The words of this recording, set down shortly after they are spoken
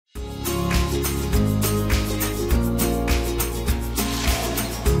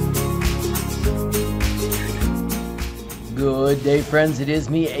Good day, friends. It is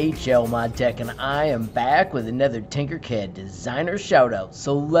me, HLModTech, and I am back with another Tinkercad designer shoutout.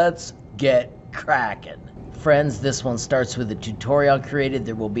 So let's get cracking. Friends, this one starts with a tutorial created.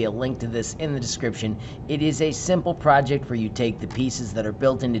 There will be a link to this in the description. It is a simple project where you take the pieces that are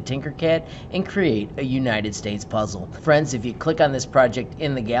built into Tinkercad and create a United States puzzle. Friends, if you click on this project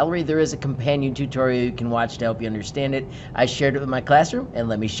in the gallery, there is a companion tutorial you can watch to help you understand it. I shared it with my classroom, and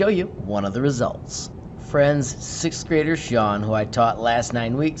let me show you one of the results. Friends, 6th grader Sean, who I taught last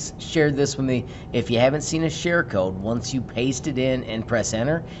 9 weeks, shared this with me. If you haven't seen a share code, once you paste it in and press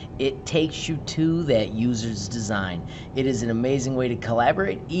enter, it takes you to that user's design. It is an amazing way to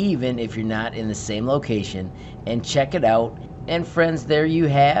collaborate, even if you're not in the same location. And check it out. And friends, there you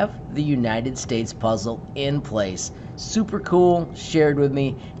have the United States puzzle in place. Super cool, shared with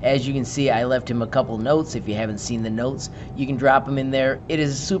me. As you can see, I left him a couple notes. If you haven't seen the notes, you can drop them in there. It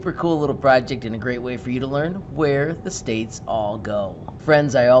is a super cool little project and a great way for you to learn where the states all go.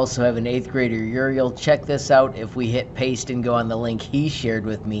 Friends, I also have an 8th grader, Uriel. Check this out. If we hit paste and go on the link he shared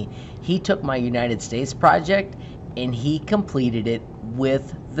with me, he took my United States project and he completed it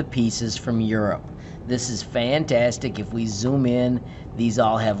with the pieces from Europe. This is fantastic. If we zoom in, these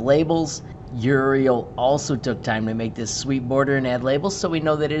all have labels. Uriel also took time to make this sweet border and add labels so we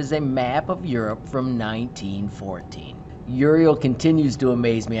know that it is a map of Europe from 1914. Uriel continues to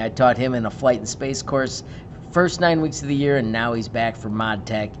amaze me. I taught him in a flight and space course first 9 weeks of the year, and now he's back for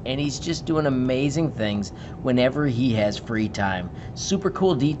Modtech, and he's just doing amazing things whenever he has free time. Super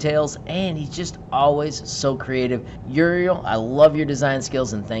cool details, and he's just always so creative. Uriel, I love your design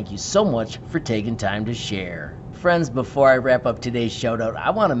skills, and thank you so much for taking time to share. Friends, before I wrap up today's shoutout, I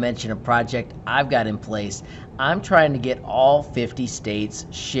want to mention a project I've got in place. I'm trying to get all 50 states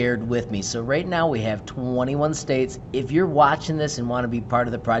shared with me. So right now we have 21 states. If you're watching this and want to be part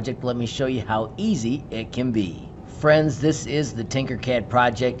of the project, let me show you how easy it can be. Friends, this is the Tinkercad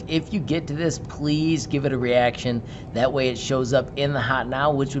project. If you get to this, please give it a reaction. That way it shows up in the hot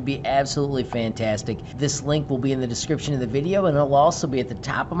now, which would be absolutely fantastic. This link will be in the description of the video, and it'll also be at the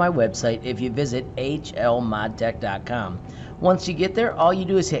top of my website if you visit HLModTech.com. Once you get there, all you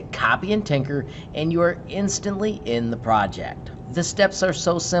do is hit copy and tinker, and you are instantly in the project. The steps are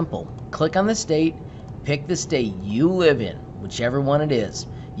so simple. Click on the state, pick the state you live in, whichever one it is.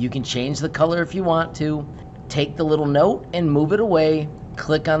 You can change the color if you want to. Take the little note and move it away.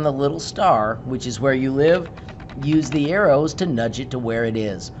 Click on the little star, which is where you live. Use the arrows to nudge it to where it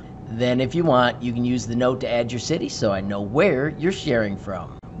is. Then if you want, you can use the note to add your city so I know where you're sharing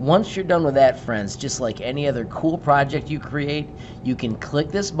from. Once you're done with that, friends, just like any other cool project you create, you can click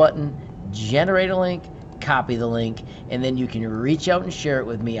this button, generate a link, copy the link, and then you can reach out and share it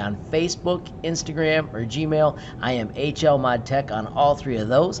with me on Facebook, Instagram, or Gmail. I am HLModTech on all 3 of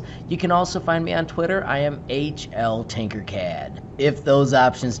those. You can also find me on Twitter. I am HLTinkercad. If those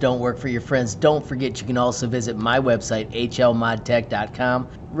options don't work for your friends, don't forget you can also visit my website, HLModTech.com.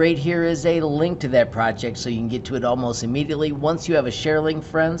 Right here is a link to that project so you can get to it almost immediately. Once you have a share link,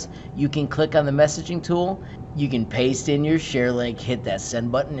 friends, you can click on the messaging tool. You can paste in your share link, hit that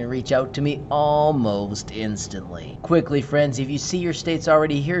send button, and reach out to me almost instantly. Quickly, friends, if you see your state's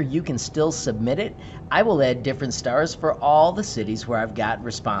already here, you can still submit it. I will add different stars for all the cities where I've got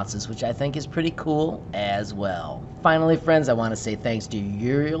responses, which I think is pretty cool as well. Finally, friends, I want to say thanks to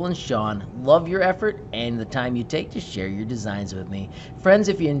Uriel and Sean. Love your effort and the time you take to share your designs with me. Friends,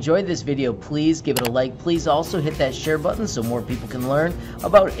 if you enjoyed this video, please give it a like. Please also hit that share button so more people can learn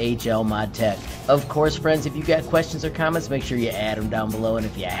about HLModTech. Of course, friends, if you got questions or comments, make sure you add them down below. And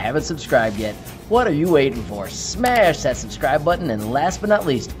if you haven't subscribed yet, what are you waiting for? Smash that subscribe button, and last but not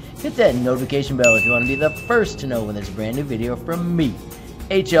least, hit that notification bell if you want to be the first to know when there's a brand new video from me,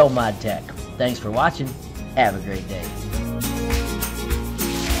 HLModTech. Thanks for watching. Have a great day.